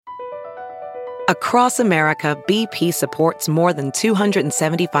Across America, BP supports more than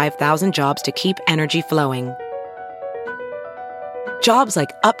 275,000 jobs to keep energy flowing. Jobs like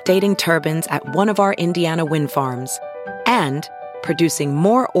updating turbines at one of our Indiana wind farms and producing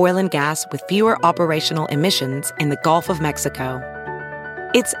more oil and gas with fewer operational emissions in the Gulf of Mexico.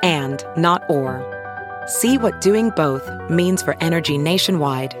 It's and, not or. See what doing both means for energy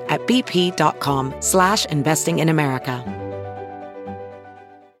nationwide at bp.com/investing in America.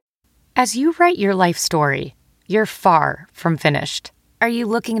 As you write your life story, you're far from finished. Are you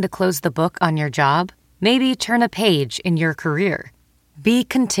looking to close the book on your job? Maybe turn a page in your career? Be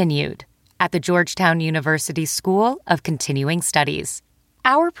continued at the Georgetown University School of Continuing Studies.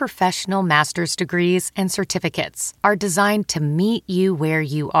 Our professional master's degrees and certificates are designed to meet you where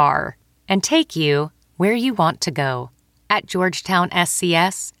you are and take you where you want to go. At Georgetown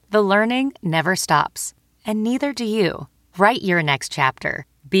SCS, the learning never stops, and neither do you. Write your next chapter.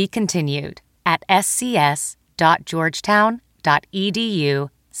 Be continued at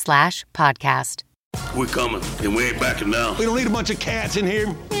scs.georgetown.edu/podcast. We're coming, and we ain't backing down. We don't need a bunch of cats in here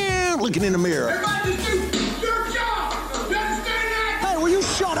looking in the mirror. Everybody just do your job! You understand that? Hey, will you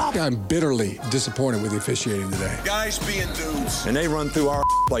shut up? I'm bitterly disappointed with the officiating today. Guys being dudes. And they run through our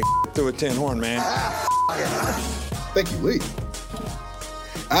like through a tin horn, man. Thank you, Lee.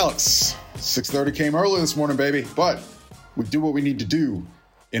 Alex, 6:30 came early this morning, baby, but we do what we need to do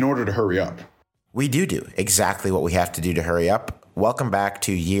in order to hurry up. We do exactly what we have to do to hurry up. Welcome back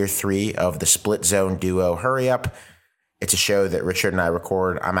to year 3 of the Split Zone duo Hurry Up. It's a show that Richard and I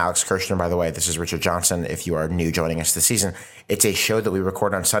record. I'm Alex Kirshner, by the way. This is Richard Johnson, if you are new joining us this season. It's a show that we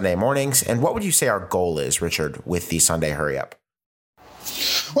record on Sunday mornings. And what would you say our goal is, Richard, with the Sunday Hurry Up?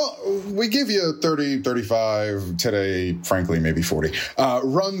 Well, we give you 30, 35, today, frankly, maybe 40,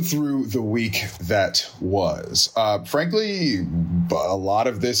 run through the week that was. Frankly, a lot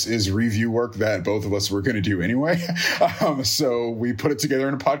of this is review work that both of us were going to do anyway. So we put it together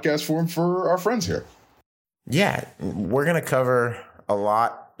in a podcast form for our friends here. Yeah, we're going to cover a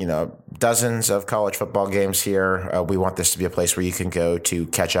lot, dozens of college football games here. We want this to be a place where you can go to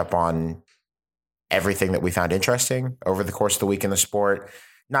catch up on everything that we found interesting over the course of the week in the sport.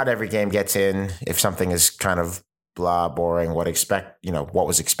 Not every game gets in. If something is kind of blah, boring, what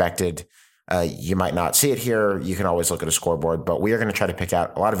was expected, you might not see it here. You can always look at a scoreboard, but we are going to try to pick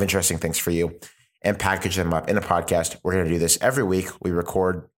out a lot of interesting things for you and package them up in a podcast. We're going to do this every week. We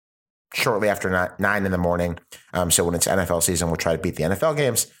record shortly after 9 in the morning. So when it's NFL season, we'll try to beat the NFL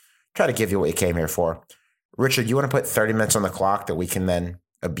games, try to give you what you came here for. Richard, you want to put 30 minutes on the clock that we can then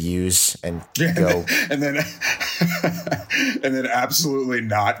abuse and go and then absolutely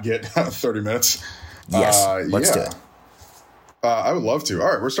not get 30 minutes. Yes, let's do it. I would love to. All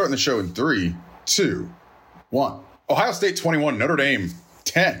right, we're starting the show in 3, 2, 1. Ohio State 21, Notre Dame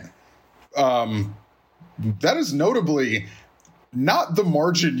 10. That is notably not the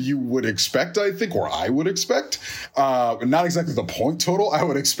margin you would expect, I think, or I would expect. Not exactly the point total I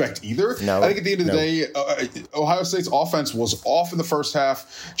would expect either. No, I think at the end of the day, Ohio State's offense was off in the first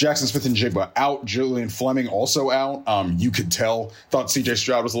half. Jackson Smith-Njigba out. Julian Fleming also out. You could tell. Thought C.J.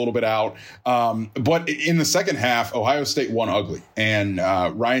 Stroud was a little bit out. But in the second half, Ohio State won ugly. And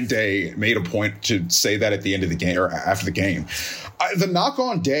Ryan Day made a point to say that at the end of the game, or after the game. The knock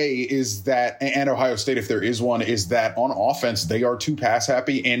on Day is that, and Ohio State, if there is one, is that on offense, they are too pass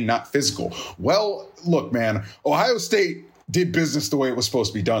happy and not physical. Well, look, man, Ohio State did business the way it was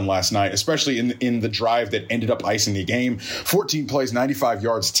supposed to be done last night, especially in the drive that ended up icing the game. 14 plays, 95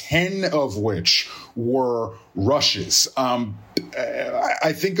 yards, 10 of which were rushes.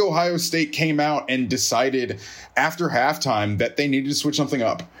 I think Ohio State came out and decided after halftime that they needed to switch something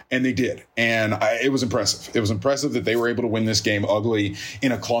up. And they did. And it was impressive. It was impressive that they were able to win this game ugly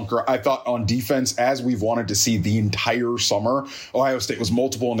in a clunker. I thought on defense, as we've wanted to see the entire summer, Ohio State was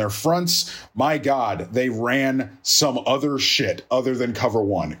multiple in their fronts. My God, they ran some other shit other than cover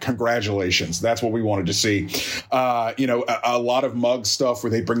one. Congratulations. That's what we wanted to see. A lot of mug stuff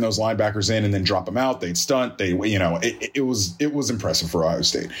where they bring those linebackers in and then drop them out. They'd stunt. It was impressive for Ohio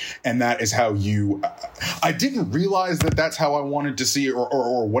State. And that is how I didn't realize that that's how I wanted to see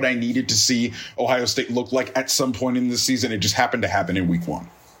or what I needed to see Ohio State look like at some point in the season. It just happened to happen in week 1.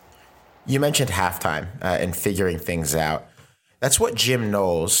 You mentioned halftime and figuring things out. That's what Jim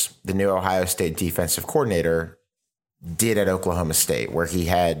Knowles, the new Ohio State defensive coordinator, did at Oklahoma State, where he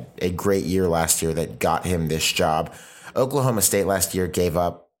had a great year last year that got him this job. Oklahoma State last year gave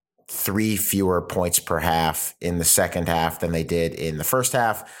up 3 fewer points per half in the second half than they did in the first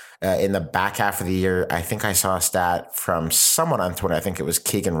half. In the back half of the year, I think I saw a stat from someone on Twitter, I think it was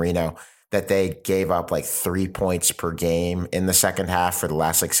Keegan Reno, that they gave up like 3 points per game in the second half for the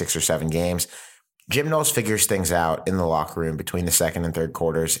last 6 or 7 games, Jim Knowles figures things out in the locker room between the second and third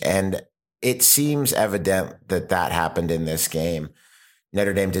quarters, and it seems evident that that happened in this game.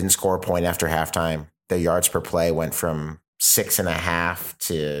 Notre Dame didn't score a point after halftime. Their yards per play went from 6.5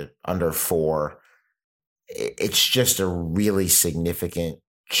 to under 4. It's just a really significant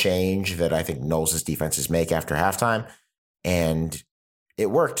change that I think Knowles' defenses make after halftime, and it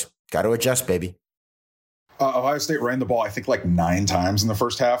worked. Got to adjust, baby. Ohio State ran the ball, I think, like 9 times in the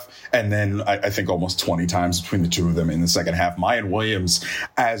first half, and then I think almost 20 times between the two of them in the second half. Mayan Williams,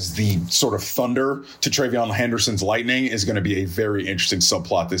 as the sort of thunder to TreVeyon Henderson's lightning, is going to be a very interesting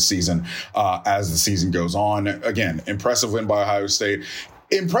subplot this season as the season goes on. Again, impressive win by Ohio State.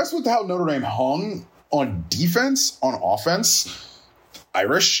 Impressed with how Notre Dame hung on defense, on offense.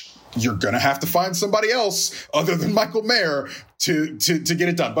 Irish, you're going to have to find somebody else other than Michael Mayer to get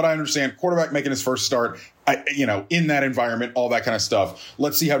it done. But I understand quarterback making his first start, in that environment, all that kind of stuff.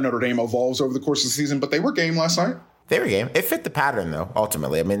 Let's see how Notre Dame evolves over the course of the season. But they were game last night. They were game. It fit the pattern, though,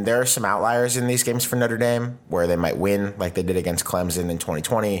 ultimately. I mean, there are some outliers in these games for Notre Dame where they might win like they did against Clemson in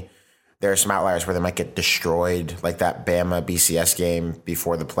 2020. There are some outliers where they might get destroyed, like that Bama BCS game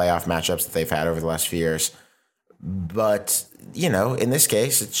before the playoff matchups that they've had over the last few years. But, in this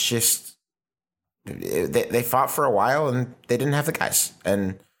case, it's just they fought for a while and they didn't have the guys.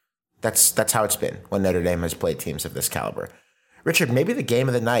 And that's how it's been when Notre Dame has played teams of this caliber. Richard, maybe the game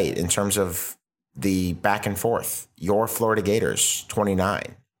of the night in terms of the back and forth. Your Florida Gators,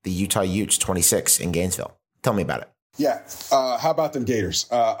 29. The Utah Utes, 26 in Gainesville. Tell me about it. Yeah. How about them Gators?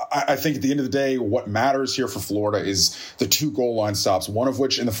 I think at the end of the day, what matters here for Florida is the 2 goal line stops, one of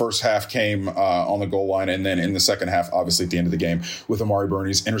which in the first half came on the goal line. And then in the second half, obviously at the end of the game with Amari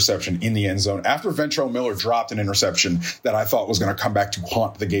Burney's interception in the end zone after Ventrell Miller dropped an interception that I thought was going to come back to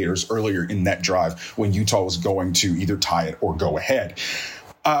haunt the Gators earlier in that drive when Utah was going to either tie it or go ahead.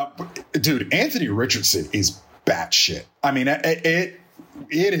 Dude, Anthony Richardson is batshit. I mean, it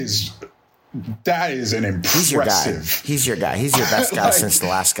is... That is an impressive. He's your guy. He's your best guy since the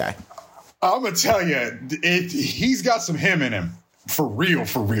last guy. I'm going to tell you, he's got some him in him. For real,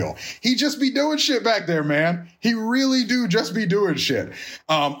 for real. He just be doing shit back there, man. He really do just be doing shit.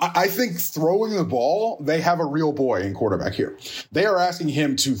 I think throwing the ball, they have a real boy in quarterback here. They are asking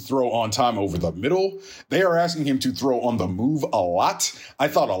him to throw on time over the middle. They are asking him to throw on the move a lot. I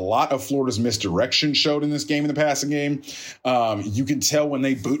thought a lot of Florida's misdirection showed in this game, in the passing game. You can tell when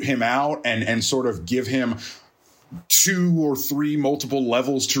they boot him out and sort of give him 2 or 3 multiple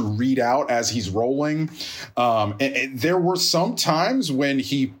levels to read out as he's rolling. And there were some times when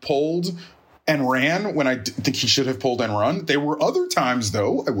he pulled and ran when I think he should have pulled and run. There were other times,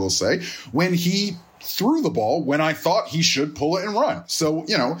 though, I will say, when he threw the ball when I thought he should pull it and run. So,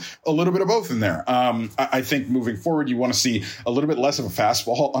 a little bit of both in there. I think moving forward, you want to see a little bit less of a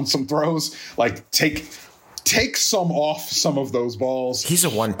fastball on some throws, like take some off some of those balls. He's a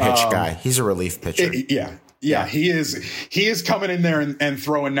one-pitch guy. He's a relief pitcher. Yeah, he is coming in there and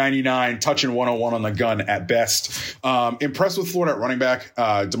throwing 99, touching 101 on the gun at best. Impressed with Florida at running back.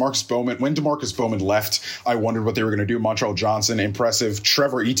 DeMarcus Bowman. When DeMarcus Bowman left, I wondered what they were going to do. Montreal Johnson, impressive.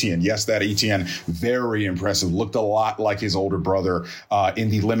 Trevor Etienne, yes, that Etienne, very impressive. Looked a lot like his older brother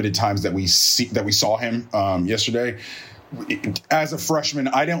in the limited times that we saw him yesterday. As a freshman,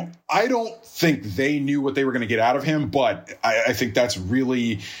 I don't think they knew what they were going to get out of him, but I think that's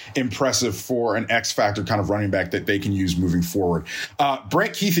really impressive for an X factor kind of running back that they can use moving forward.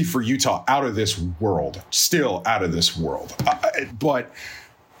 Brant Kuithe for Utah, out of this world, still out of this world. But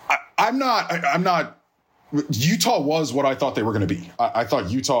I'm not. Utah was what I thought they were going to be. I thought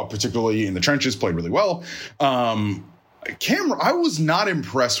Utah, particularly in the trenches, played really well. I was not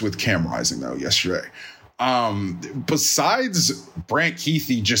impressed with Cam Rising though yesterday. Besides Brant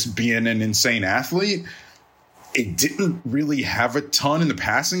Kuithe just being an insane athlete, it didn't really have a ton in the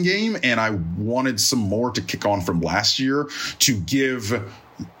passing game, and I wanted some more to kick on from last year to give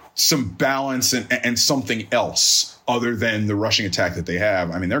some balance and something else other than the rushing attack that they have.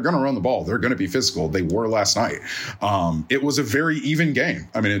 I mean, they're going to run the ball. They're going to be physical. They were last night. It was a very even game.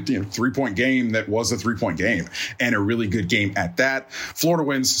 I mean, 3-point game that was a 3-point game and a really good game at that. Florida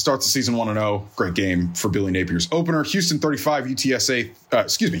wins, starts the season 1-0. Great game for Billy Napier's opener. Houston 35, Houston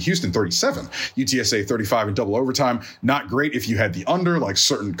 37, UTSA 35 in double overtime. Not great if you had the under, like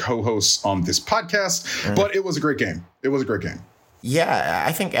certain co-hosts on this podcast, but it was a great game. It was a great game. Yeah,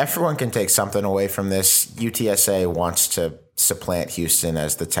 I think everyone can take something away from this. UTSA wants to supplant Houston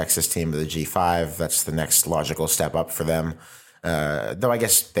as the Texas team of the G5. That's the next logical step up for them. Though I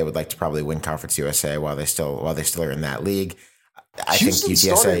guess they would like to probably win Conference USA while they still are in that league. I think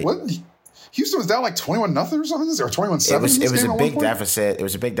UTSA. Houston was down like 21-0 or something, or 21-7. It was a big deficit. It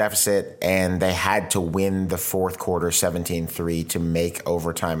was a big deficit, and they had to win the fourth quarter 17-3 to make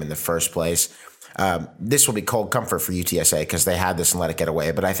overtime in the first place. This will be cold comfort for UTSA because they had this and let it get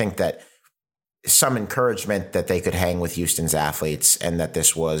away. But I think that some encouragement that they could hang with Houston's athletes and that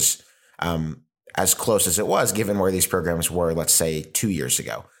this was as close as it was, given where these programs were, let's say, 2 years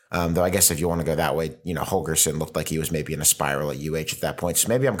ago. Though I guess if you want to go that way, Holgorsen looked like he was maybe in a spiral at UH at that point. So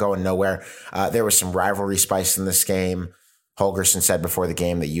maybe I'm going nowhere. There was some rivalry spice in this game. Holgorsen said before the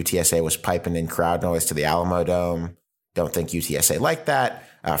game that UTSA was piping in crowd noise to the Alamo Dome. Don't think UTSA liked that.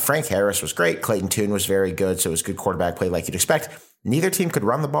 Frank Harris was great. Clayton Tune was very good. So it was good quarterback play like you'd expect. Neither team could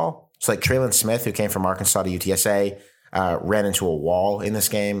run the ball. It's like Traylon Smith, who came from Arkansas to UTSA, ran into a wall in this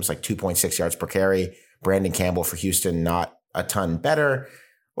game. It's like 2.6 yards per carry. Brandon Campbell for Houston, not a ton better.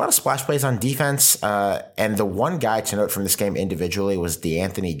 A lot of splash plays on defense. And the one guy to note from this game individually was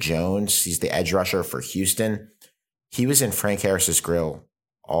DeAnthony Jones. He's the edge rusher for Houston. He was in Frank Harris's grill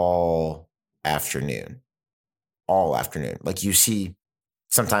all afternoon. Like you see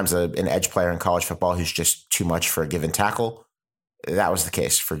sometimes an edge player in college football who's just too much for a given tackle. That was the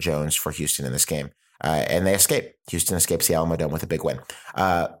case for Jones for Houston in this game. And they escape. Houston escapes the Alamo Dome with a big win.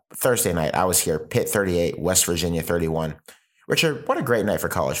 Thursday night, I was here. Pitt 38, West Virginia 31. Richard, what a great night for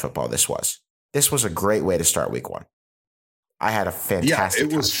college football this was. This was a great way to start week one. I had a fantastic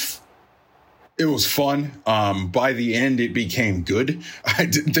time. It was fun. By the end, it became good. I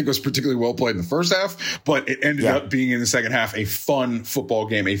didn't think it was particularly well played in the first half, but it ended up being in the second half a fun football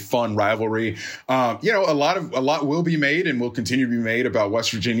game, a fun rivalry. A lot will be made and will continue to be made about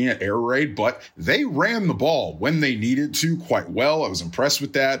West Virginia air raid, but they ran the ball when they needed to quite well. I was impressed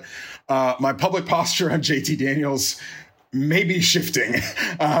with that. My public posture on JT Daniels maybe shifting.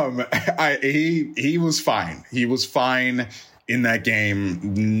 He was fine. He was fine in that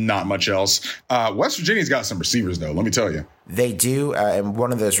game. Not much else. West Virginia's got some receivers, though. Let me tell you. They do. And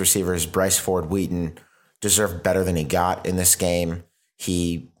one of those receivers, Bryce Ford-Wheaton, deserved better than he got in this game.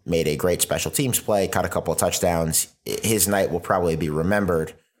 He made a great special teams play, caught a couple of touchdowns. His night will probably be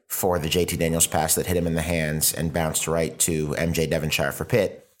remembered for the JT Daniels pass that hit him in the hands and bounced right to MJ Devonshire for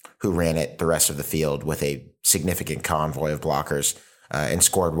Pitt, who ran it the rest of the field with a significant convoy of blockers and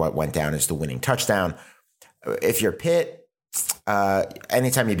scored what went down as the winning touchdown. If you're Pitt,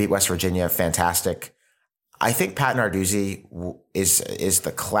 anytime you beat West Virginia, fantastic. I think Pat Narduzzi is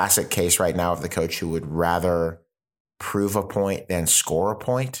the classic case right now of the coach who would rather prove a point than score a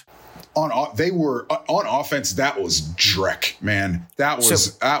point. On offense, that was dreck, man. That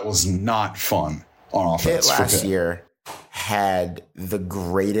was not fun on offense. Pitt last year had the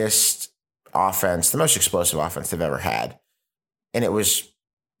greatest offense, the most explosive offense they've ever had. And it was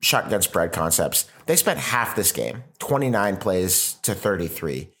shotgun spread concepts. They spent half this game, 29 plays to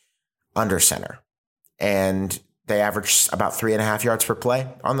 33, under center. And they averaged about 3.5 yards per play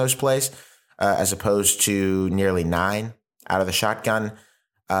on those plays, as opposed to nearly 9 out of the shotgun.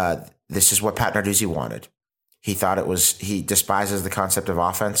 This is what Pat Narduzzi wanted. He despises the concept of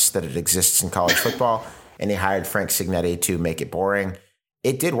offense, that it exists in college football, and he hired Frank Cignetti to make it boring.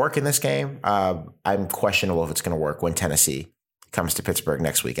 It did work in this game. I'm questionable if it's going to work when Tennessee comes to Pittsburgh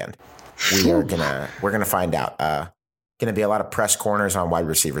next weekend. We're gonna find out. Going to be a lot of press corners on wide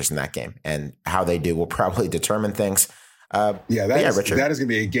receivers in that game, and how they do will probably determine things. Richard, that is going to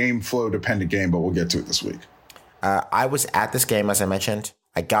be a game flow dependent game, but we'll get to it this week. I was at this game, as I mentioned.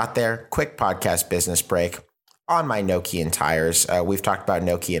 I got there, quick podcast business break on my Nokian tires. We've talked about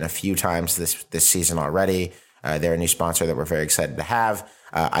Nokian a few times this season already. They're a new sponsor that we're very excited to have.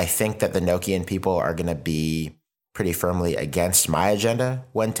 I think that the Nokian people are going to be pretty firmly against my agenda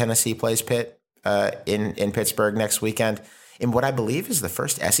when Tennessee plays Pitt in Pittsburgh next weekend, in what I believe is the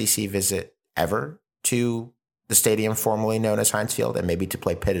first SEC visit ever to the stadium formerly known as Heinz Field, and maybe to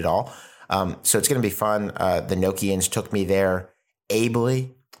play Pitt at all. So it's going to be fun. The Nokians took me there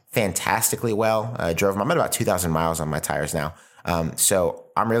ably, fantastically well. I drove them. I'm at about 2,000 miles on my tires now. So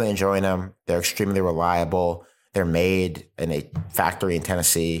I'm really enjoying them. They're extremely reliable. They're made in a factory in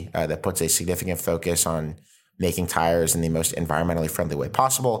Tennessee that puts a significant focus on making tires in the most environmentally friendly way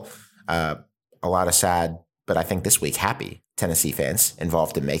possible. A lot of sad, but I think this week happy Tennessee fans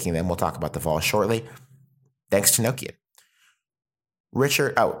involved in making them. We'll talk about the Vol shortly. Thanks to Nokian.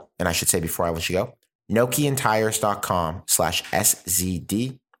 Richard, and I should say before I let you go,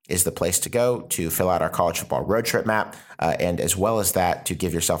 NokianTires.com/SZD is the place to go to fill out our college football road trip map. And as well as that, to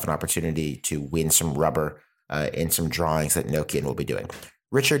give yourself an opportunity to win some rubber in some drawings that Nokian will be doing.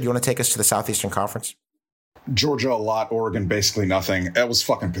 Richard, you want to take us to the Southeastern Conference? Georgia a lot, Oregon basically nothing. That was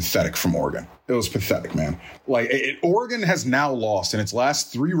fucking pathetic from Oregon. It was pathetic, man. Like, Oregon has now lost in its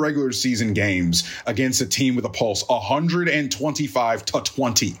last 3 regular season games against a team with a pulse,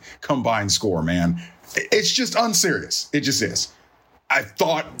 125-20 combined score, man. It's just unserious. It just is. I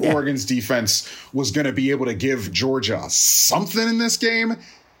thought Oregon's defense was going to be able to give Georgia something in this game,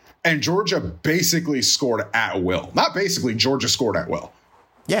 and Georgia basically scored at will. Not basically, Georgia scored at will.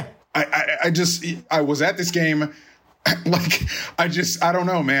 Yeah. I was at this game. Like, I don't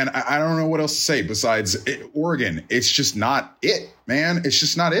know, man. I don't know what else to say besides Oregon. It's just not it, man. It's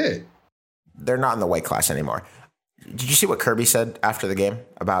just not it. They're not in the weight class anymore. Did you see what Kirby said after the game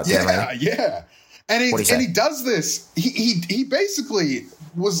about Dan Lanning? Yeah. And he does this. He basically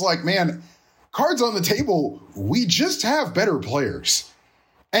was like, man, cards on the table. We just have better players.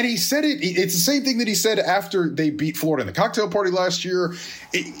 And he said it. It's the same thing that he said after they beat Florida in the cocktail party last year.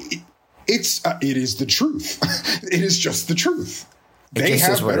 It is the truth. It is just the truth. They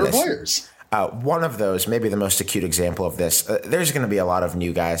have better players. One of those, maybe the most acute example of this, there's going to be a lot of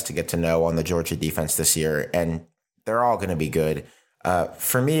new guys to get to know on the Georgia defense this year, and they're all going to be good.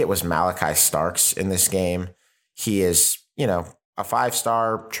 For me, it was Malachi Starks in this game. He is, a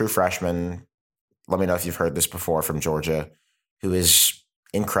 5-star true freshman. Let me know if you've heard this before from Georgia, who is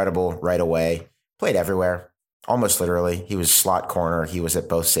incredible right away. Played everywhere, almost literally. He was slot corner. He was at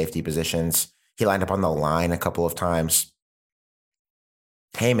both safety positions. He lined up on the line a couple of times.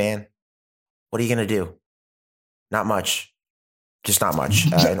 Hey, man, what are you going to do? Not much. Just not much.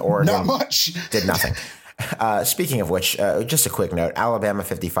 And Oregon not much. Did nothing. Speaking of which, just a quick note, Alabama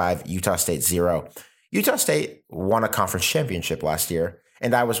 55, Utah State 0. Utah State won a conference championship last year,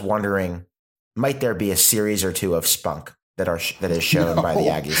 and I was wondering, might there be a series or two of spunk that is shown by the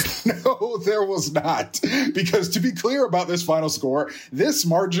Aggies? No, there was not. Because to be clear about this final score, this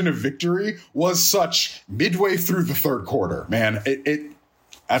margin of victory was such midway through the third quarter, man.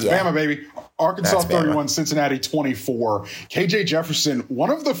 That's Bama, baby. Arkansas That's 31, Bama. Cincinnati 24. KJ Jefferson, one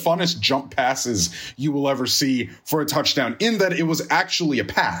of the funnest jump passes you will ever see for a touchdown, in that it was actually a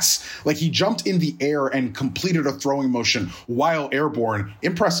pass. Like, he jumped in the air and completed a throwing motion while airborne.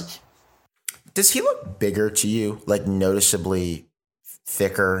 Impressive. Does he look bigger to you? Like, noticeably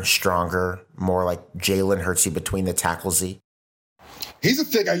thicker, stronger, more like Jalen Hurtsy between the tackles-y? He's a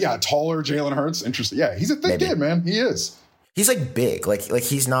thick, taller Jalen Hurts. Interesting. Yeah, he's a thick kid, man. He is. He's like big. Like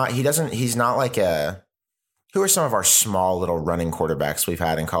he's not like who are some of our small little running quarterbacks we've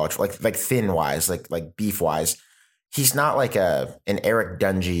had in college? Like thin wise, like beef wise. He's not like an Eric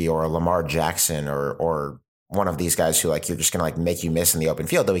Dungy or a Lamar Jackson or one of these guys who, like, you're just going to, like, make you miss in the open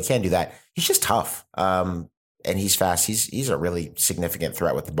field, though he can do that. He's just tough. And he's fast. He's a really significant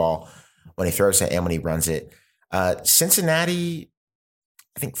threat with the ball when he throws it and when he runs it. Cincinnati,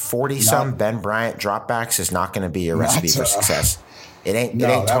 I think 40-some Ben Bryant dropbacks is not going to be a recipe for success. It ain't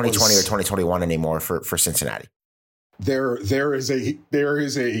 2020 or 2021 anymore for Cincinnati. There is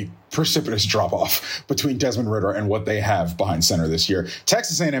a precipitous drop off between Desmond Ridder and what they have behind center this year.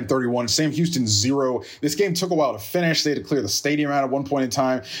 Texas A&M 31, Sam Houston 0. This game took a while to finish. They had to clear the stadium out at one point in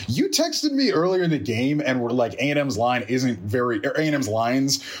time. You texted me earlier in the game and were like, A&M's lines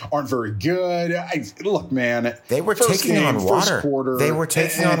aren't very good. Look, man, they were taking on water. They were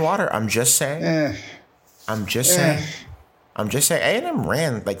taking on water. I'm just saying. A&M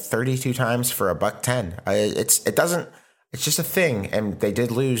ran like 32 times for $110. It's just a thing. And they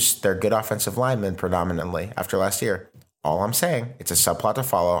did lose their good offensive linemen predominantly after last year. All I'm saying, it's a subplot to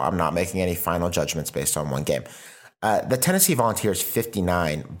follow. I'm not making any final judgments based on one game. The Tennessee Volunteers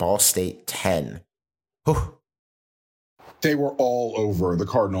 59, Ball State 10. Whew. They were all over the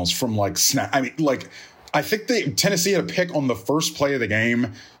Cardinals from like snap. I mean, like, I think Tennessee had a pick on the first play of the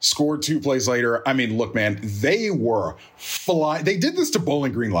game, scored 2 plays later. I mean, look, man, they were flying. They did this to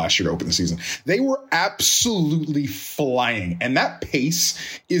Bowling Green last year to open the season. They were absolutely flying. And that pace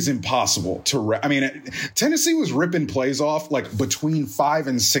is impossible to Tennessee was ripping plays off like between 5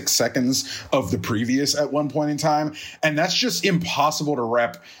 and 6 seconds of the previous at one point in time. And that's just impossible to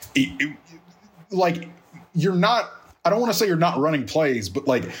rep. Like, you're not, I don't want to say you're not running plays, but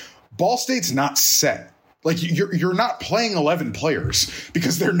like, Ball State's not set. Like, you're not playing 11 players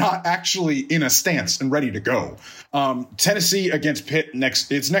because they're not actually in a stance and ready to go. Tennessee against Pitt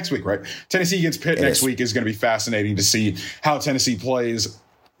it's next week, right? Tennessee against Pitt next week is going to be fascinating to see how Tennessee plays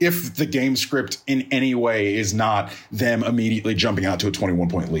if the game script in any way is not them immediately jumping out to a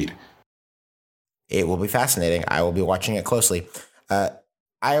 21-point lead. It will be fascinating. I will be watching it closely.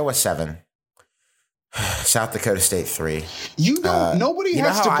 Iowa 7. South Dakota State 3. Nobody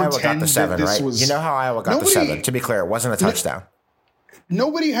has to pretend the 7, that this right? was. You know how Iowa got the 7. To be clear, it wasn't a touchdown.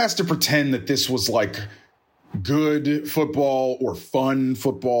 Nobody has to pretend that this was like good football or fun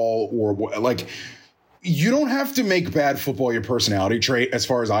football or like, you don't have to make bad football your personality trait as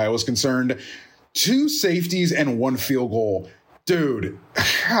far as Iowa's concerned. 2 safeties and 1 field goal. Dude,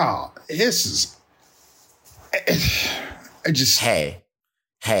 this is... I just... Hey,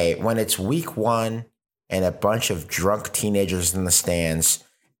 when it's week 1 and a bunch of drunk teenagers in the stands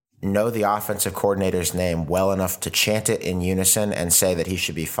know the offensive coordinator's name well enough to chant it in unison and say that he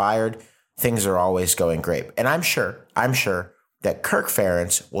should be fired, things are always going great. And I'm sure that Kirk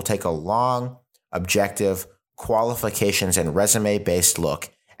Ferentz will take a long, objective, qualifications and resume-based look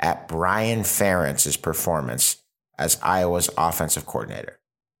at Brian Ferentz's performance as Iowa's offensive coordinator.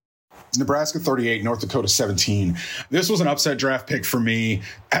 Nebraska 38, North Dakota 17. This was an upset draft pick for me.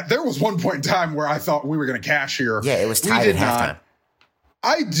 There was one point in time where I thought we were going to cash here. Yeah, it was tied at halftime.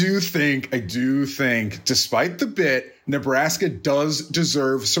 I do think, despite the bit, Nebraska does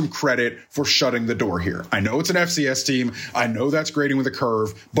deserve some credit for shutting the door here. I know it's an FCS team. I know that's grading with a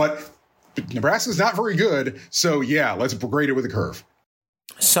curve, but Nebraska's not very good. So yeah, let's grade it with a curve.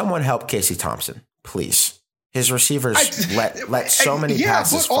 Someone help Casey Thompson, please. His receivers let so many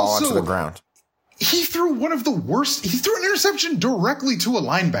passes fall onto the ground. He threw one of the worst. He threw an interception directly to a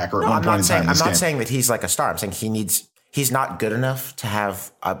linebacker. I'm not saying that he's like a star. I'm saying he's not good enough to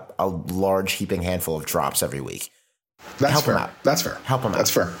have a large heaping handful of drops every week. Help him out. That's fair. Help him out.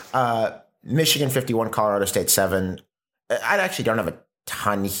 That's fair. Michigan 51, Colorado State 7. I actually don't have a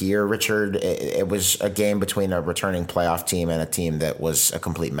ton here, Richard. It was a game between a returning playoff team and a team that was a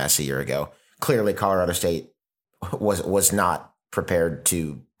complete mess a year ago. Clearly, Colorado State was not prepared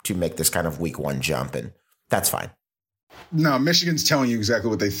to make this kind of week 1 jump, and that's fine. No, Michigan's telling you exactly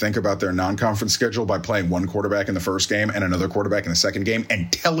what they think about their non-conference schedule by playing one quarterback in the first game and another quarterback in the second game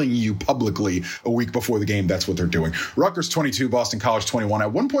and telling you publicly a week before the game that's what they're doing. Rutgers 22, Boston College 21.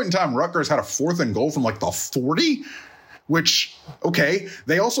 At one point in time, Rutgers had a 4th and goal from like the 40, which, okay.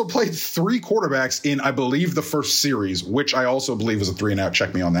 They also played 3 quarterbacks in, I believe, the first series, which I also believe was a 3-and-out.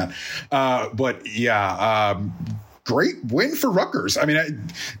 Check me on that. But yeah, great win for Rutgers. I mean,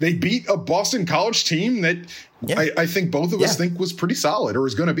 they beat a Boston College team that I think both of us think was pretty solid or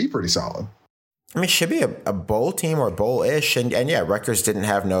is going to be pretty solid. I mean, it should be a bowl team or bowl-ish. And yeah, Rutgers didn't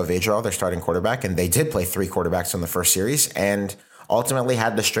have Noah Vedral, their starting quarterback, and they did play 3 quarterbacks in the first series and ultimately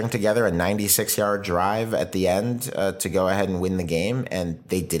had to string together a 96-yard drive at the end to go ahead and win the game, and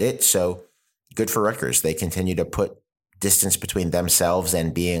they did it. So good for Rutgers. They continue to put distance between themselves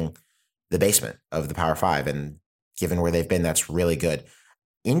and being the basement of the Power 5, and given where they've been, that's really good.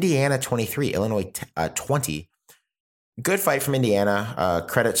 Indiana 23, Illinois 20. Good fight from Indiana.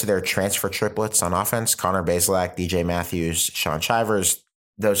 Credit to their transfer triplets on offense. Connor Bazelak, DJ Matthews, Sean Shivers.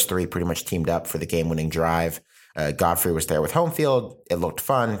 Those 3 pretty much teamed up for the game-winning drive. Godfrey was there with home field. It looked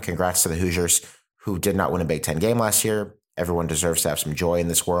fun. Congrats to the Hoosiers, who did not win a Big Ten game last year. Everyone deserves to have some joy in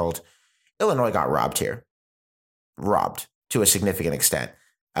this world. Illinois got robbed here. Robbed to a significant extent.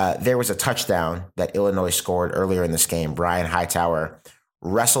 There was a touchdown that Illinois scored earlier in this game. Brian Hightower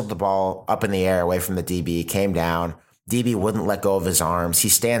wrestled the ball up in the air away from the DB, came down. DB wouldn't let go of his arms. He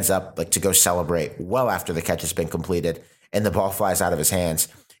stands up like to go celebrate well after the catch has been completed, and the ball flies out of his hands.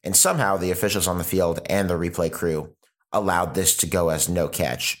 And somehow the officials on the field and the replay crew allowed this to go as no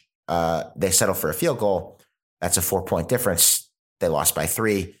catch. They settled for a field goal. That's a 4-point difference. They lost by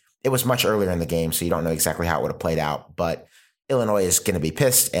 3. It was much earlier in the game, so you don't know exactly how it would have played out. But Illinois is going to be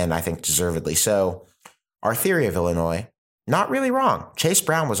pissed, and I think deservedly so. Our theory of Illinois, not really wrong. Chase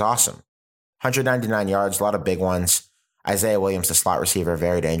Brown was awesome. 199 yards, a lot of big ones. Isaiah Williams, the slot receiver,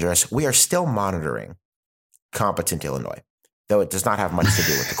 very dangerous. We are still monitoring competent Illinois, though it does not have much to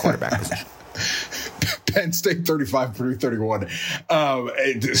do with the quarterback position. Penn State 35, Purdue 31.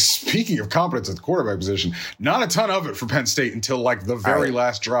 Speaking of competence at the quarterback position, not a ton of it for Penn State until like the very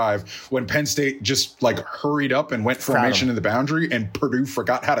last drive when Penn State just like hurried up and went formation in the boundary and Purdue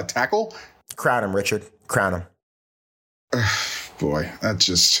forgot how to tackle. Crown him, Richard. Crown him. Boy, that's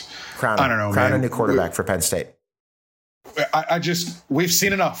just, I don't know, crown a new quarterback for Penn State. We've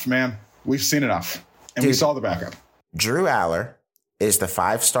seen enough, man. We've seen enough. And we saw the backup. Drew Aller is the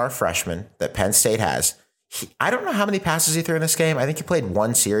 5-star freshman that Penn State has. I don't know how many passes he threw in this game. I think he played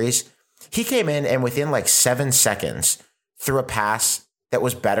 1 series. He came in and within like 7 seconds threw a pass that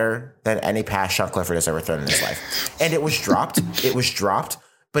was better than any pass Sean Clifford has ever thrown in his life. And it was dropped.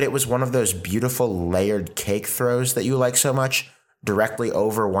 But it was one of those beautiful layered cake throws that you like so much, directly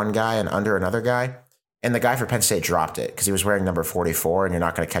over one guy and under another guy. And the guy for Penn State dropped it because he was wearing number 44, and you're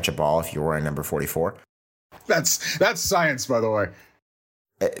not going to catch a ball if you're wearing number 44. That's science, by the way.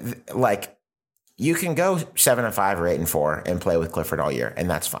 Like, you can go 7-5 or 8-4 and play with Clifford all year, and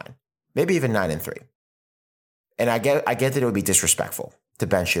that's fine. Maybe even 9-3. And I get that it would be disrespectful to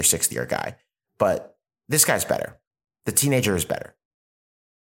bench your 6th-year guy, but this guy's better. The teenager is better.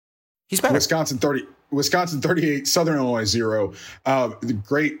 He's better. Wisconsin 38, Southern Illinois 0.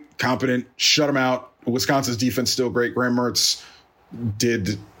 Great, competent, shut him out. Wisconsin's defense still great. Graham Mertz,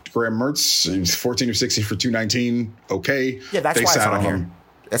 14 of 60 for 219. Okay. Yeah, that's why it's on here.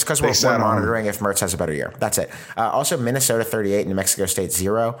 It's because we're monitoring if Mertz has a better year. That's it. Also, Minnesota 38, New Mexico State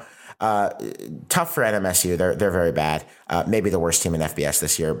 0. Tough for NMSU. They're very bad. Maybe the worst team in FBS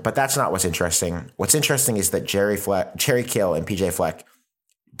this year. But that's not what's interesting. What's interesting is that Cherry Kill and PJ Fleck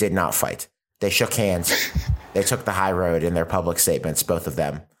did not fight. They shook hands. They took the high road in their public statements, both of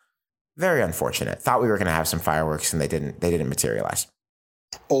them. Very unfortunate. Thought we were going to have some fireworks, and they didn't materialize.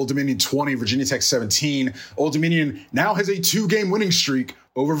 Old Dominion 20, Virginia Tech 17. Old Dominion now has a 2-game winning streak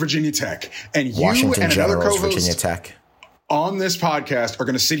over Virginia Tech. And you Washington and another Generals, co-host Virginia Tech on this podcast are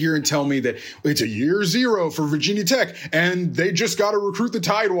going to sit here and tell me that it's a year 0 for Virginia Tech and they just got to recruit the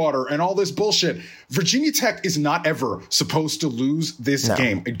Tidewater and all this bullshit. Virginia Tech is not ever supposed to lose this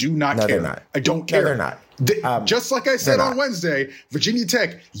game. I do not care. They're not. I don't care. No, they're not. Just like I said on Wednesday, Virginia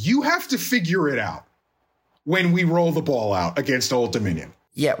Tech, you have to figure it out when we roll the ball out against Old Dominion.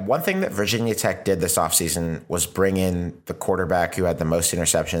 Yeah, one thing that Virginia Tech did this offseason was bring in the quarterback who had the most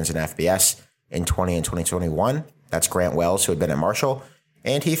interceptions in FBS in 20 and 2021. That's Grant Wells, who had been at Marshall,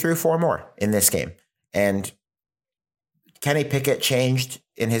 and he threw 4 more in this game. And Kenny Pickett changed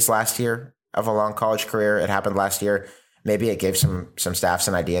in his last year of a long college career. It happened last year. Maybe it gave some staffs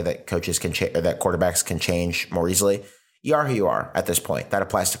an idea that coaches can or that quarterbacks can change more easily. You are who you are at this point. That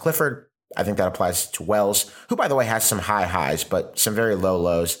applies to Clifford. I think that applies to Wells, who, by the way, has some high highs, but some very low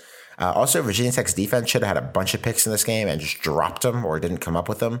lows. Also, Virginia Tech's defense should have had a bunch of picks in this game and just dropped them or didn't come up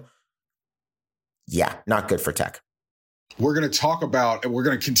with them. Yeah, not good for Tech. We're going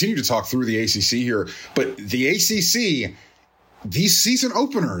to continue to talk through the ACC here, but the ACC, these season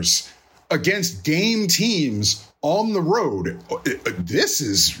openers against game teams on the road, this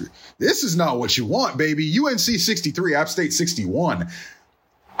is not what you want, baby. UNC 63, App State 61.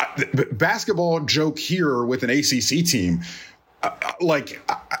 Basketball joke here with an ACC team. I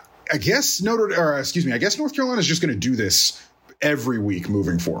guess North Carolina is just going to do this every week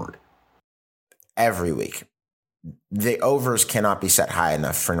moving forward. Every week. The overs cannot be set high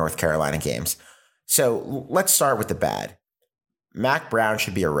enough for North Carolina games. So let's start with the bad. Mac Brown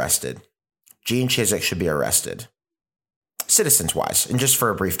should be arrested. Gene Chizik should be arrested. Citizens-wise, and just for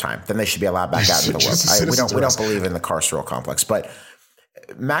a brief time. Then they should be allowed back out into the world. We don't believe in the carceral complex. But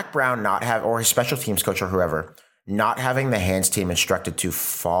Mac Brown or his special teams coach or whoever, not having the hands team instructed to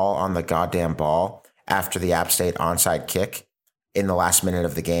fall on the goddamn ball after the App State onside kick in the last minute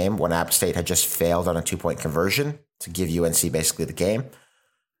of the game when App State had just failed on a 2-point conversion to give UNC basically the game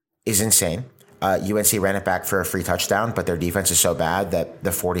is insane. UNC ran it back for a free touchdown, but their defense is so bad that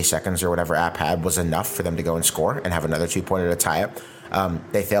the 40 seconds or whatever App had was enough for them to go and score and have another 2-pointer to tie it.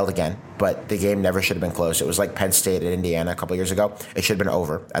 They failed again, but the game never should have been close. It was like Penn State at Indiana a couple years ago. It should have been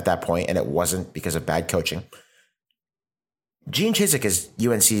over at that point, and it wasn't because of bad coaching. Gene Chizik is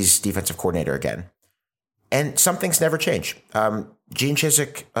UNC's defensive coordinator again, and some things never change. Gene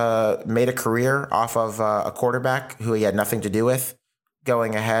Chizik made a career off of a quarterback who he had nothing to do with,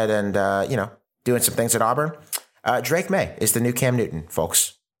 going ahead and doing some things at Auburn. Drake May is the new Cam Newton,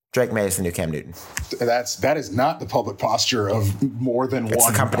 folks. Drake May is the new Cam Newton. That is not the public posture of more than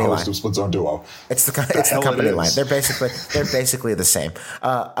one host of Split Zone Duo. It's the company line. They're basically the same.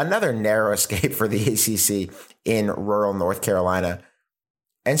 Another narrow escape for the ACC in rural North Carolina.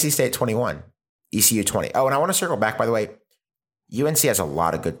 NC State 21, ECU 20. Oh, and I want to circle back, by the way. UNC has a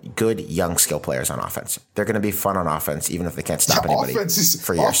lot of good young skill players on offense. They're going to be fun on offense, even if they can't stop anybody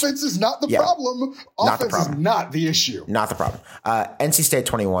for years. Offense is not the problem. Offense is not the issue. Not the problem. NC State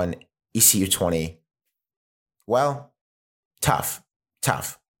 21, ECU 20. Well, tough.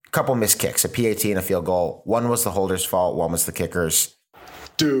 Couple missed kicks, a PAT and a field goal. One was the holder's fault. One was the kicker's.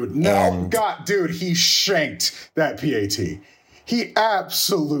 Dude, he shanked that PAT. He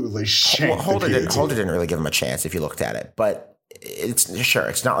absolutely shanked Holder didn't really give him a chance if you looked at it, but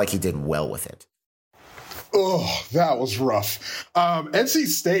it's not like he did well with it. Oh, that was rough. NC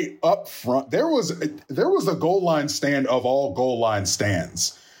State up front. There was a goal line stand of all goal line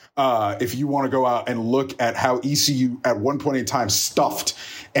stands. If you want to go out and look at how ECU at one point in time stuffed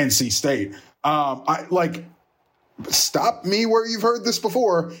NC State, stop me where you've heard this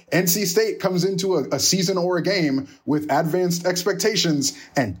before. NC State comes into a season or a game with advanced expectations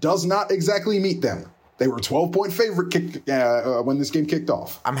and does not exactly meet them. They were a 12-point favorite when this game kicked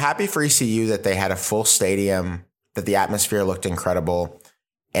off. I'm happy for ECU that they had a full stadium, that the atmosphere looked incredible,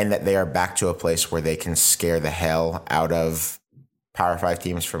 and that they are back to a place where they can scare the hell out of Power 5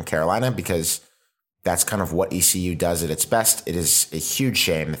 teams from Carolina, because that's kind of what ECU does at its best. It is a huge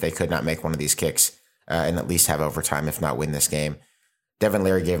shame that they could not make one of these kicks and at least have overtime, if not win this game. Devin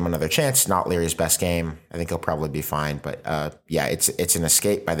Leary gave him another chance. Not Leary's best game. I think he'll probably be fine. But yeah, it's an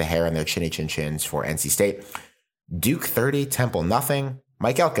escape by the hair on their chinny chin chins for NC State. Duke 30, Temple nothing.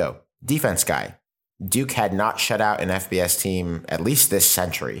 Mike Elko, defense guy. Duke had not shut out an FBS team at least this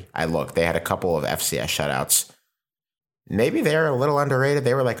century. I looked. They had a couple of FCS shutouts. Maybe they're a little underrated.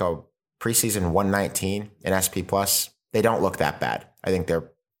 They were like a preseason 119 in SP+. They don't look that bad. I think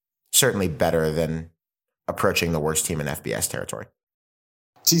they're certainly better than approaching the worst team in FBS territory.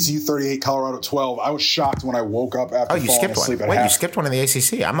 TCU 38, Colorado 12. I was shocked when I woke up after falling asleep at half. Wait, you skipped one in the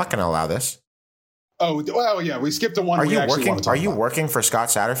ACC. I'm not going to allow this. Oh, well, yeah, we skipped the one. Are you working for Scott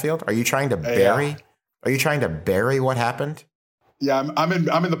Satterfield? Are you trying to bury? Yeah. Are you trying to bury what happened? Yeah, I'm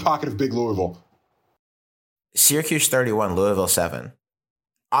in the pocket of Big Louisville. Syracuse 31, Louisville 7.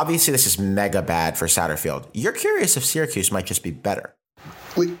 Obviously, this is mega bad for Satterfield. You're curious if Syracuse might just be better.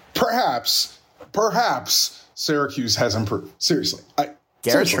 Perhaps Syracuse has improved. Seriously.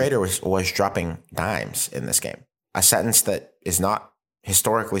 Garrett Schrader was dropping dimes in this game. A sentence that is not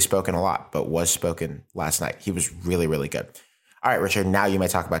historically spoken a lot, but was spoken last night. He was really, really good. All right, Richard, now you may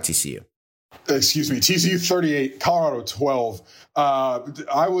talk about TCU. Excuse me, TCU 38, Colorado 12.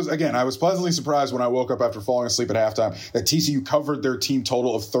 I was pleasantly surprised when I woke up after falling asleep at halftime that TCU covered their team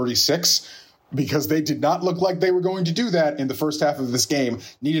total of 36, because they did not look like they were going to do that in the first half of this game.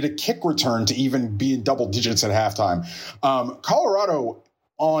 Needed a kick return to even be in double digits at halftime. Colorado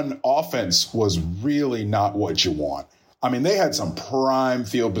on offense was really not what you want. I mean, they had some prime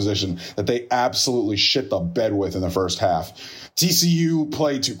field position that they absolutely shit the bed with in the first half. TCU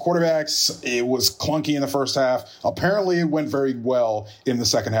played two quarterbacks. It was clunky in the first half. Apparently, it went very well in the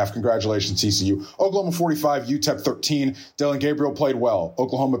second half. Congratulations, TCU. Oklahoma 45, UTEP 13. Dylan Gabriel played well.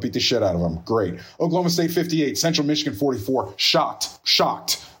 Oklahoma beat the shit out of him. Great. Oklahoma State 58, Central Michigan 44.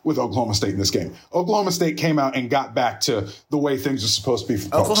 Shocked with Oklahoma State in this game. Oklahoma State came out and got back to the way things are supposed to be for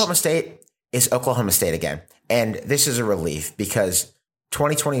folks. Oklahoma State is Oklahoma State again. And this is a relief, because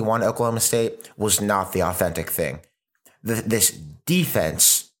 2021 Oklahoma State was not the authentic thing. This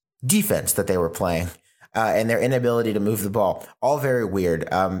defense that they were playing and their inability to move the ball, all very weird.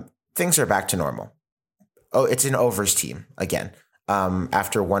 Things are back to normal. Oh, it's an overs team again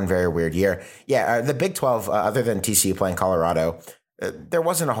after one very weird year. Yeah, the Big 12, other than TCU playing Colorado, there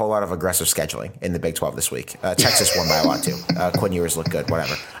wasn't a whole lot of aggressive scheduling in the Big 12 this week. Texas won by a lot too. Quinn Ewers looked good,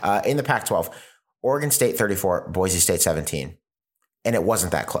 whatever. In the Pac-12, Oregon State 34, Boise State 17. And it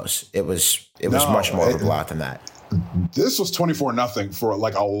wasn't that close. It was much more of a blowout than that. This was 24-0 for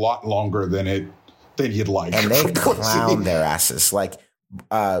like a lot longer than you'd like. And they clowned their asses. Like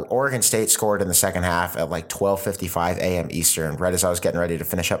Oregon State scored in the second half at like 12:55 a.m. Eastern. Right as I was getting ready to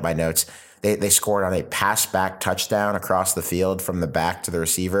finish up my notes, they scored on a pass back touchdown across the field from the back to the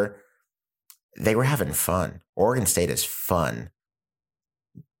receiver. They were having fun. Oregon State is fun.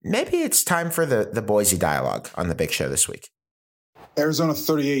 Maybe it's time for the Boise dialogue on the big show this week. Arizona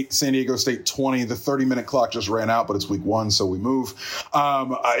 38, San Diego State 20. The 30-minute clock just ran out, but it's week one, so we move.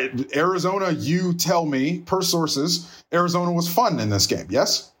 Arizona, you tell me, per sources, Arizona was fun in this game,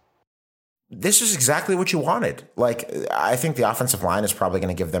 yes? This is exactly what you wanted. Like, I think the offensive line is probably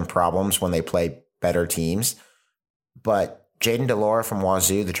going to give them problems when they play better teams. But Jaden Delora from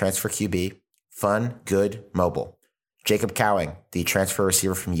Wazoo, the transfer QB, fun, good, mobile. Jacob Cowing, the transfer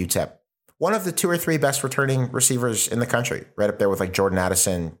receiver from UTEP, one of the 2 or 3 best returning receivers in the country, right up there with like Jordan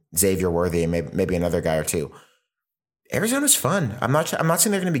Addison, Xavier Worthy, and maybe another guy or two. Arizona's fun. I'm not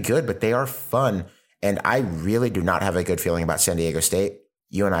saying they're going to be good, but they are fun. And I really do not have a good feeling about San Diego State.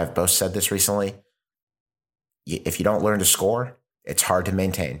 You and I have both said this recently. If you don't learn to score, it's hard to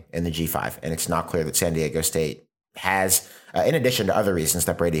maintain in the G5. And it's not clear that San Diego State has, in addition to other reasons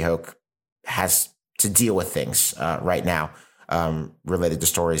that Brady Hoke has to deal with things right now related to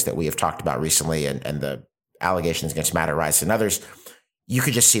stories that we have talked about recently and the allegations against Matt Rice and others. You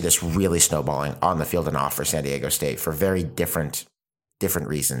could just see this really snowballing on the field and off for San Diego State for very different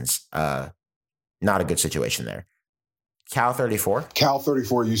reasons. Not a good situation there. Cal 34. Cal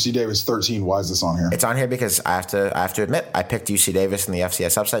 34, UC Davis 13. Why is this on here? It's on here because I have to admit, I picked UC Davis in the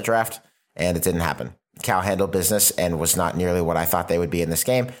FCS upset draft, and it didn't happen. Cal handled business and was not nearly what I thought they would be in this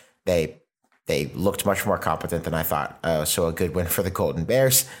game. They looked much more competent than I thought. So a good win for the Golden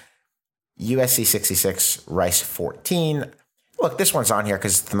Bears. USC 66, Rice 14. Look, this one's on here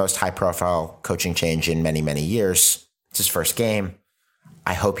because it's the most high-profile coaching change in many, many years. It's his first game.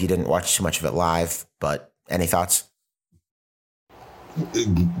 I hope you didn't watch too much of it live, but any thoughts?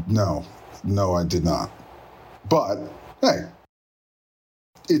 No, I did not. But hey,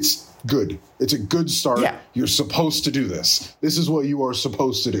 it's good. It's a good start. Yeah. You're supposed to do this. This is what you are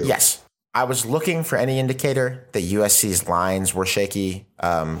supposed to do. Yes. I was looking for any indicator that USC's lines were shaky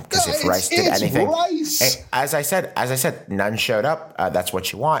because if Rice did anything, Rice. As I said, none showed up. That's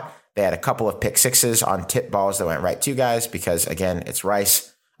what you want. They had a couple of pick sixes on tip balls that went right to guys because, again, it's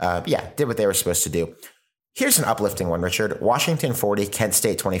Rice. Did what they were supposed to do. Here's an uplifting one, Richard. Washington 40, Kent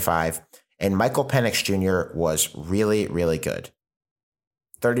State 25, and Michael Penix Jr. was really, really good.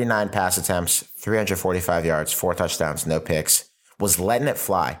 39 pass attempts, 345 yards, 4 touchdowns, no picks. Was letting it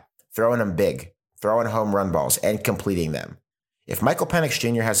fly, throwing them big, throwing home run balls, and completing them. If Michael Penix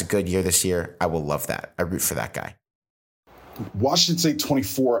Jr. has a good year this year, I will love that. I root for that guy. Washington State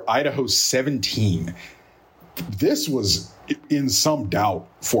 24, Idaho 17. This was in some doubt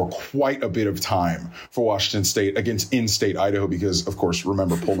for quite a bit of time for Washington State against in-state Idaho because, of course,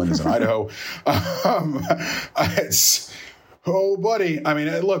 remember Pullman is in Idaho. Oh, buddy. I mean,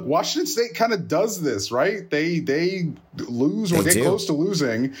 look, Washington State kind of does this, right? They lose or get close to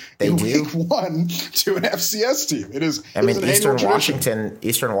losing in week 1 to an FCS team. It is. I mean, Eastern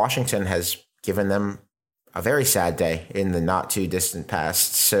Washington has given them a very sad day in the not too distant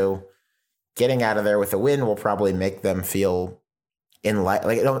past. So getting out of there with a win will probably make them feel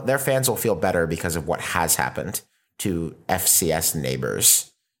their fans will feel better because of what has happened to FCS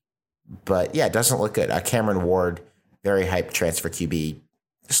neighbors. But yeah, it doesn't look good. Cameron Ward, very hyped transfer QB,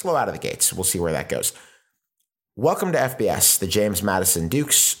 slow out of the gates. We'll see where that goes. Welcome to FBS. The James Madison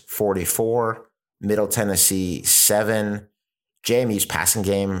Dukes, 44, Middle Tennessee, 7. JMU's passing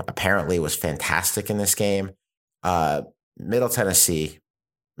game apparently was fantastic in this game. Middle Tennessee,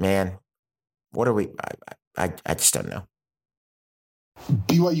 man, what are we? I just don't know.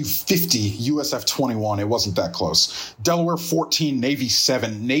 BYU 50, USF 21. It wasn't that close. Delaware 14, Navy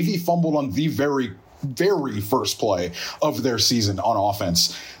 7. Navy fumbled on the very, very first play of their season on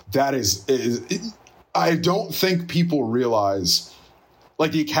offense. That is I don't think people realize,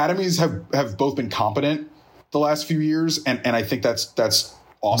 like, the academies have both been competent the last few years, and I think that's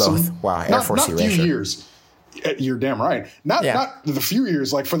awesome. Both. Wow, Air Force not few years. You're damn right. Not the few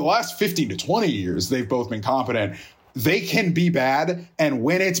years, like for the last 15 to 20 years, they've both been competent. They can be bad, and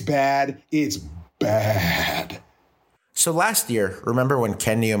when it's bad, it's bad. So last year, remember when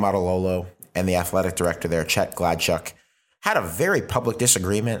Ken Niumatalolo and the athletic director there, Chet Gladchuk, had a very public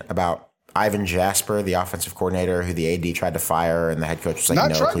disagreement about Ivan Jasper, the offensive coordinator, who the AD tried to fire, and the head coach was like,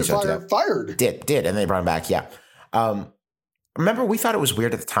 "No, please don't do that." Fired. Did, and then they brought him back. Yeah. Remember, we thought it was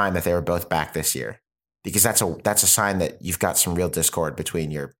weird at the time that they were both back this year, because that's a sign that you've got some real discord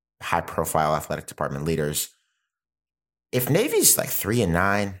between your high-profile athletic department leaders. If Navy's like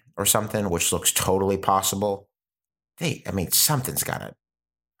 3-9 or something, which looks totally possible, something's got to.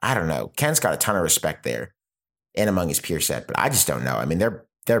 I don't know. Ken's got a ton of respect there, and among his peer set, but I just don't know. I mean, they're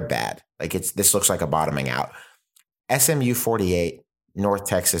bad. Like, this looks like a bottoming out. SMU 48, North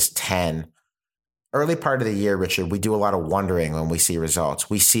Texas 10. Early part of the year, Richard, we do a lot of wondering when we see results.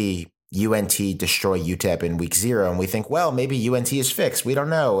 We see UNT destroy UTEP in week 0, and we think, well, maybe UNT is fixed. We don't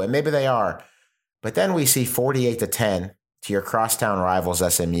know, and maybe they are. But then we see 48-10 to your crosstown rivals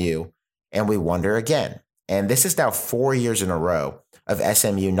SMU, and we wonder again. And this is now 4 years in a row of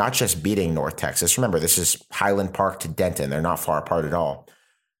SMU not just beating North Texas. Remember, this is Highland Park to Denton. They're not far apart at all.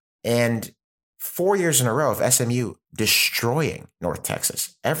 And 4 years in a row of SMU destroying North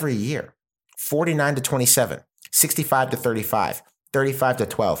Texas every year. 49-27, 65-35,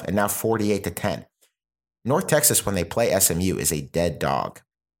 35-12, and now 48-10. North Texas, when they play SMU, is a dead dog,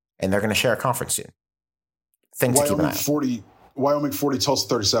 and they're going to share a conference soon. Thing to keep an eye on. Wyoming 40, Tulsa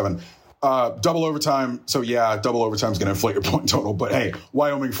 37. Double overtime. So yeah, double overtime is going to inflate your point total. But hey,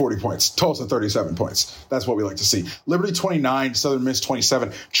 Wyoming 40 points, Tulsa 37 points. That's what we like to see. Liberty 29, Southern Miss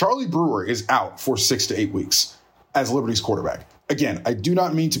 27. Charlie Brewer is out for 6 to 8 weeks as Liberty's quarterback. Again, I do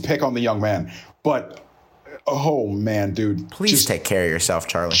not mean to pick on the young man, but oh man, dude, please take care of yourself,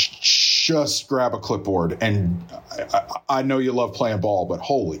 Charlie. Just grab a clipboard, and I know you love playing ball, but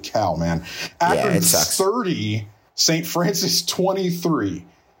holy cow, man! Akron it sucks. 30, St. Francis 23.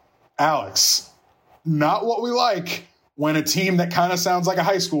 Alex, not what we like when a team that kind of sounds like a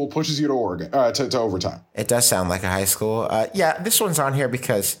high school pushes you to overtime. It does sound like a high school. This one's on here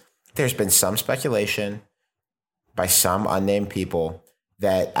because there's been some speculation by some unnamed people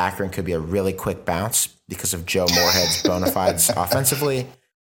that Akron could be a really quick bounce because of Joe Moorhead's bona fides offensively.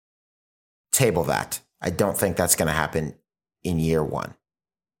 Table that. I don't think that's going to happen in year 1.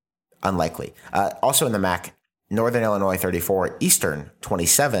 Unlikely. Also in the MAC, Northern Illinois 34, Eastern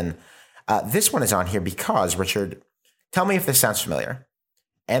 27. This one is on here because, Richard, Tell me if this sounds familiar.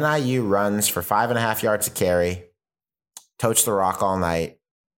 NIU runs for 5.5 yards a carry, totes the rock all night,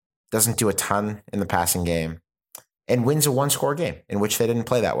 doesn't do a ton in the passing game, and wins a one-score game in which they didn't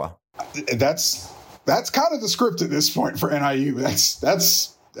play that well. That's kind of the script at this point for NIU. That's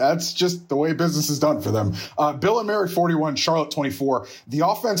just the way business is done for them. Bill and Mary 41, Charlotte 24. The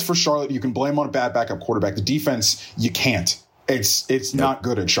offense for Charlotte, you can blame on a bad backup quarterback. The defense, you can't. It's not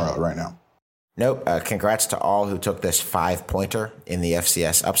good at Charlotte right now. Nope. Congrats to all who took this 5-pointer in the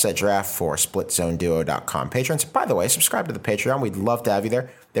FCS upset draft for SplitZoneDuo.com patrons. By the way, subscribe to the Patreon. We'd love to have you there.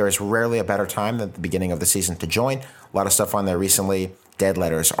 There is rarely a better time than the beginning of the season to join. A lot of stuff on there recently. Dead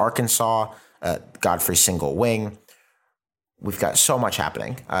Letters Arkansas, Godfrey Single Wing. We've got so much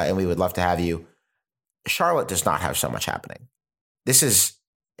happening, and we would love to have you. Charlotte does not have so much happening. This is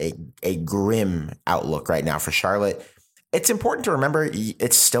a grim outlook right now for Charlotte. It's important to remember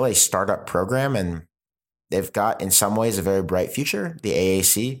it's still a startup program, and they've got, in some ways, a very bright future. The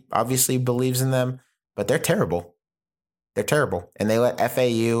AAC obviously believes in them, but they're terrible. They're terrible. And they let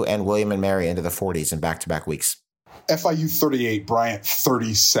FAU and William and Mary into the 40s in back-to-back weeks. FIU 38, Bryant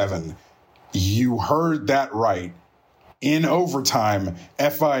 37. You heard that right. In overtime,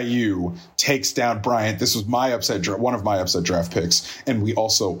 FIU takes down Bryant. This was one of my upset draft picks, and we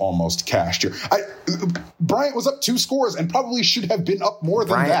also almost cashed here. Bryant was up 2 scores and probably should have been up more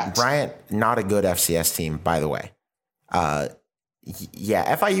than that. Bryant, not a good FCS team, by the way.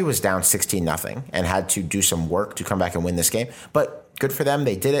 FIU was down 16-0 and had to do some work to come back and win this game. But good for them.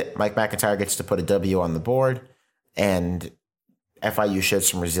 They did it. Mike McIntyre gets to put a W on the board, and FIU showed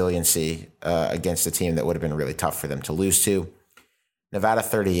some resiliency against a team that would have been really tough for them to lose to. Nevada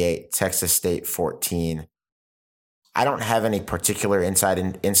 38, Texas State 14. I don't have any particular insight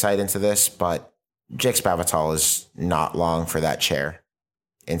into this, but Jake Spavital is not long for that chair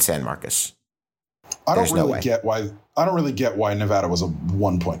in San Marcos. I don't really get why Nevada was a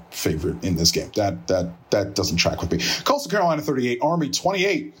 1-point favorite in this game. That doesn't track with me. Coastal Carolina 38, Army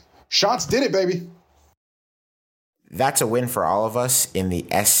 28. Shots did it, baby. That's a win for all of us in the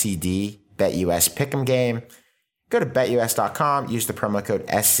SCD BetUS Pick'em game. Go to betus.com, use the promo code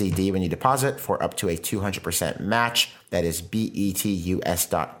SCD when you deposit for up to a 200% match. That is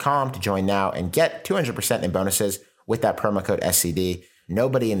betus.com to join now and get 200% in bonuses with that promo code SCD.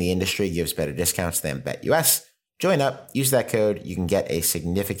 Nobody in the industry gives better discounts than BetUS. Join up, use that code. You can get a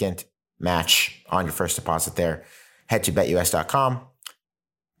significant match on your first deposit there. Head to betus.com.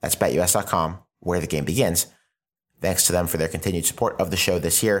 That's betus.com, where the game begins. Thanks to them for their continued support of the show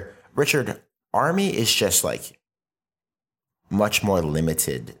this year. Richard, Army is just like much more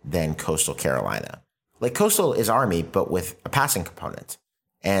limited than Coastal Carolina. Like Coastal is Army, but with a passing component.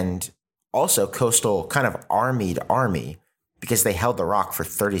 And also Coastal kind of armied Army because they held the rock for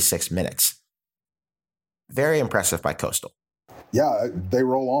 36 minutes. Very impressive by Coastal. Yeah, they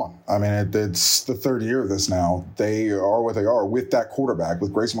roll on. I mean, it's the third year of this now. They are what they are with that quarterback,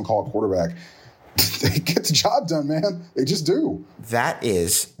 with Grayson McCall at quarterback. They get the job done, man. They just do. That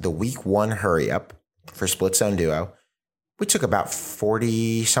is the week 1 hurry up for Split Zone Duo. We took about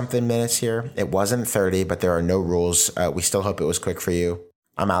 40-something minutes here. It wasn't 30, but there are no rules. We still hope it was quick for you.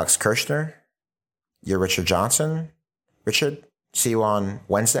 I'm Alex Kirshner. You're Richard Johnson. Richard, see you on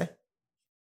Wednesday.